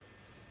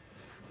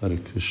Hare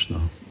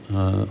Krishna.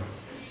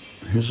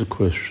 Here's a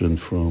question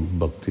from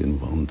Bhakti and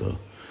Vanda.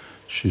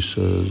 She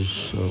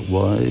says,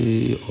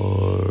 why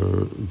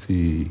are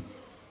the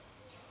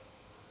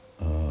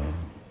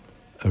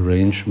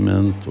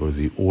arrangement or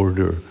the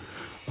order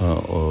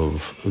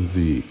of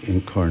the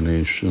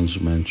incarnations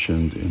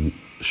mentioned in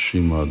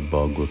Srimad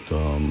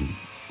Bhagavatam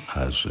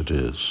as it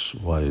is?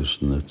 Why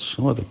isn't it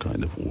some other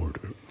kind of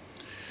order?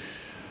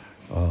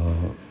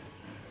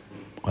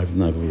 I've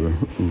never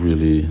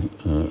really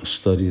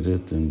studied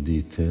it in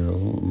detail.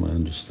 My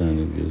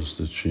understanding is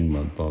that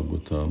Srimad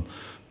Bhagavatam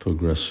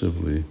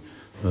progressively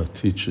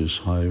teaches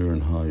higher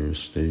and higher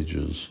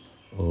stages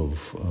of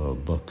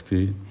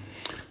bhakti.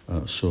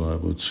 So I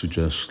would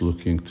suggest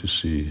looking to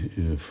see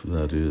if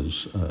that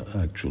is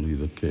actually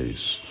the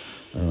case.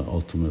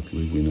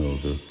 Ultimately, we know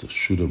that the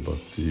Shuddha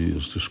Bhakti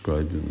is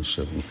described in the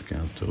 7th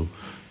canto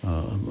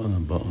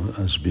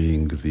as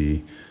being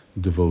the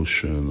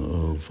devotion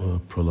of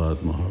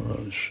Prahlad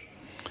Maharaj.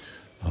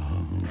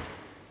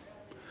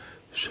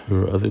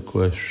 Her other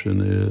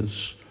question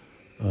is,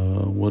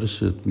 what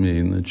does it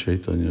mean in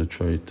Chaitanya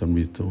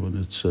Charitamrita when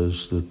it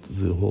says that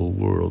the whole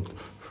world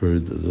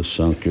heard the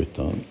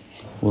Sankirtan?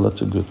 Well,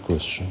 that's a good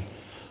question.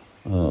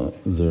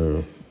 There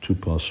are two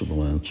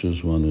possible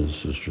answers. One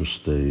is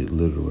just a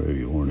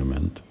literary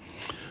ornament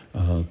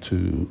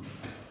to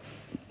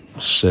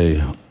say,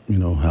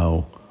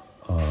 how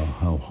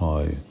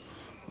high,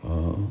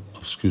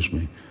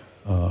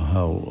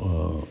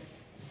 how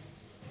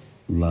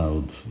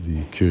loud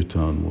the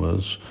kirtan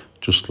was.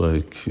 Just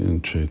like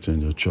in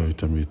Chaitanya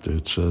Charitamrita,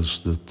 it says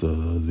that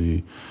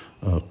the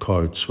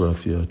carts,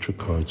 Rath Yatra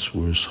carts,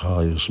 were as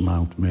high as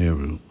Mount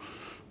Meru.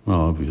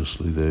 Well,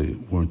 obviously they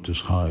weren't as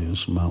high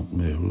as Mount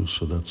Meru,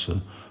 so that's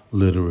a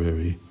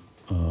literary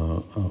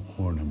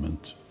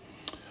ornament.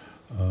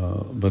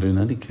 But in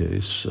any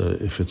case,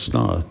 if it's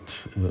not,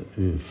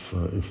 if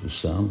the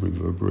sound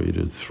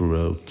reverberated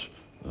throughout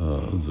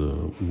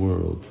the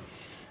world,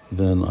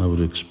 then I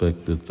would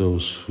expect that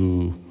those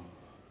who,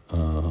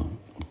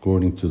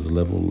 according to the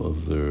level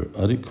of their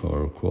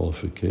adhikar or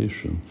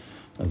qualification,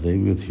 they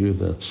would hear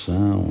that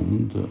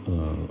sound,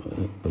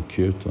 a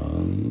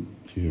kirtan,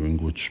 hearing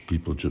which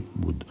people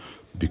would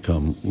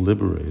become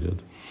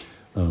liberated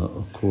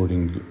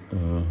according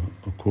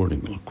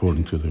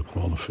to their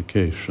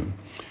qualification,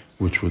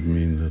 which would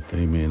mean that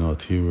they may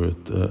not hear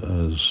it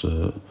as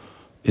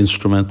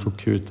instrumental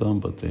kirtan,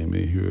 but they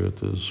may hear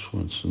it as, for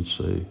instance,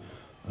 a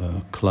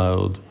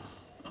cloud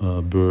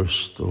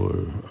burst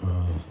or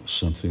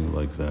something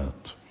like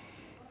that,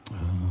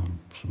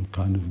 some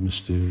kind of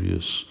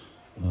mysterious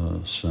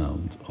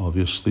sound.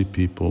 Obviously,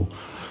 people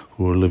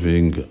who are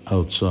living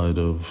outside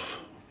of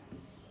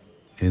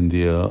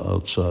India,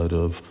 outside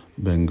of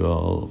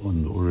Bengal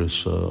and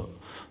Orissa,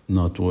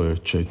 not where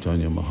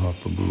Chaitanya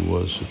Mahaprabhu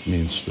was, it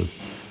means that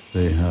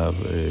they have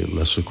a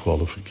lesser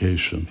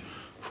qualification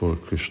for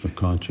Krishna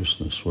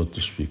consciousness, what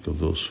to speak of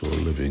those who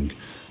are living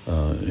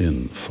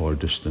in far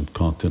distant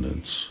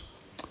continents.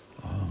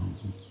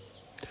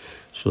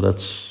 So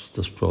that's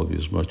probably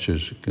as much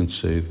as you can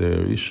say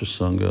there. Isha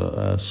Sangha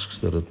asks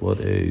that at what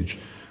age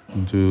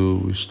do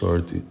we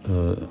start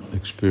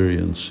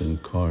experiencing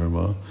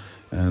karma,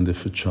 and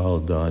if a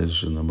child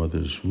dies in a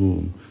mother's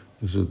womb,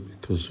 is it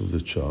because of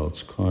the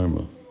child's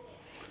karma?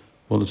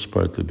 Well, it's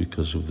partly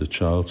because of the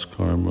child's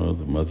karma,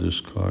 the mother's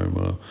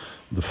karma,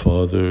 the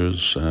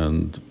father's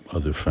and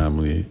other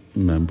family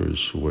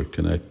members who are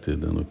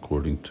connected, and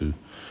according to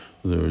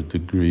their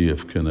degree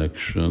of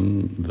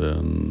connection,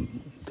 then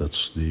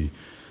that's the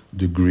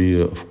degree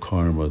of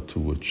karma to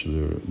which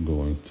they're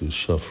going to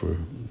suffer,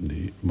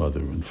 the mother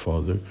and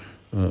father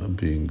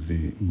being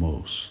the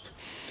most.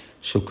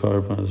 So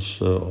karma is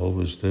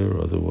always there,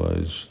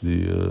 otherwise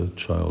the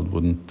child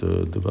wouldn't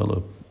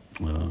develop.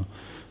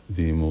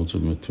 The modes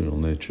of material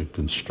nature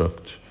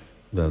construct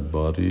that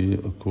body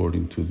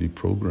according to the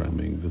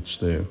programming that's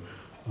there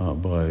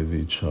by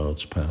the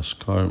child's past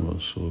karma.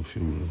 So if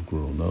you would have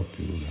grown up,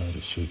 you would have had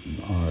a certain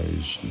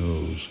eyes,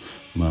 nose,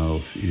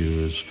 mouth,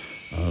 ears,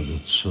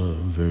 that's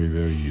very,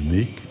 very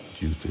unique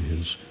due to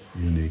his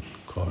unique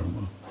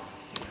karma.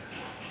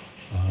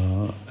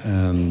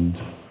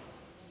 And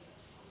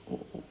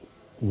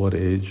what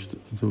age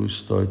do we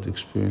start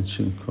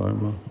experiencing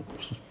karma?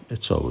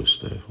 It's always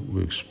there.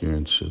 We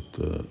experience it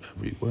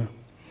everywhere.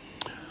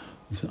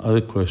 The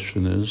other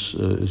question is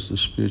the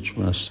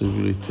spiritual master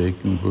really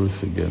taking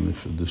birth again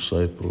if a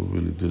disciple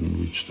really didn't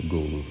reach the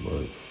goal of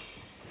life?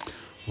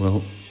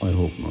 Well, I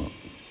hope not.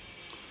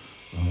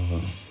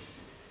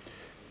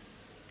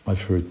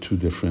 I've heard two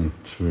different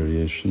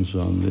variations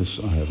on this.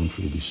 I haven't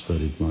really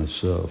studied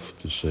myself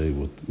to say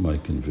what my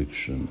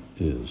conviction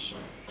is.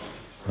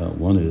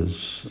 One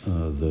is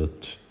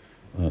that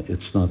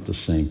it's not the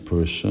same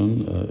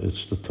person,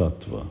 it's the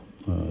tattva.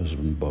 As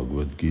in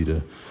Bhagavad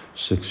Gita,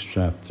 6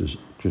 chapters,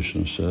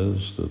 Krishna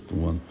says that the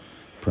one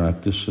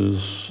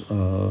practices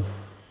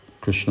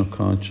Krishna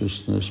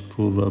consciousness,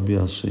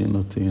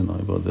 purvabhyasena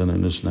tenaiva, then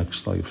in his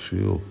next life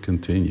he'll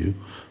continue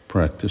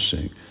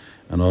practicing.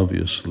 And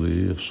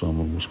obviously, if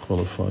someone was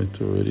qualified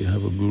to already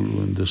have a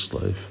guru in this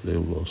life, they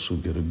will also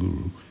get a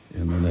guru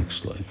in the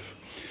next life.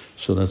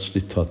 So that's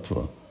the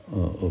tattva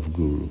of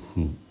guru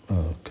who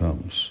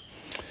comes.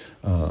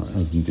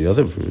 And the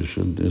other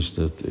version is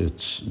that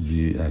it's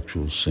the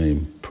actual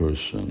same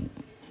person.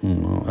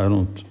 I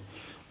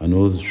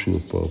know that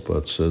Srila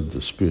Prabhupada said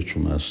the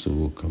spiritual master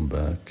will come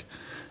back,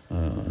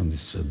 and he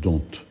said,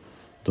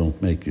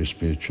 don't make your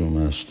spiritual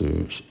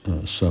master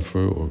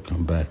suffer or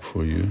come back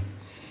for you.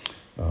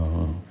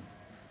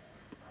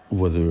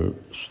 Whether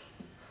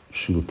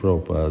Srila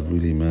Prabhupada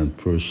really meant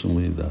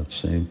personally that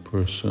same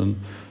person,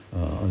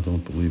 I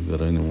don't believe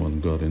that anyone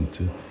got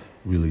into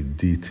really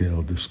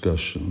detailed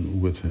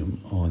discussion with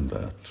him on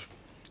that.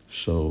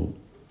 So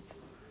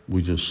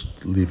we just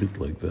leave it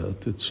like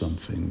that. It's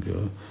something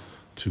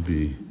to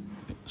be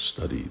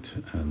studied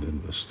and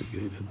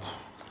investigated.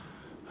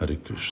 Hare Krishna.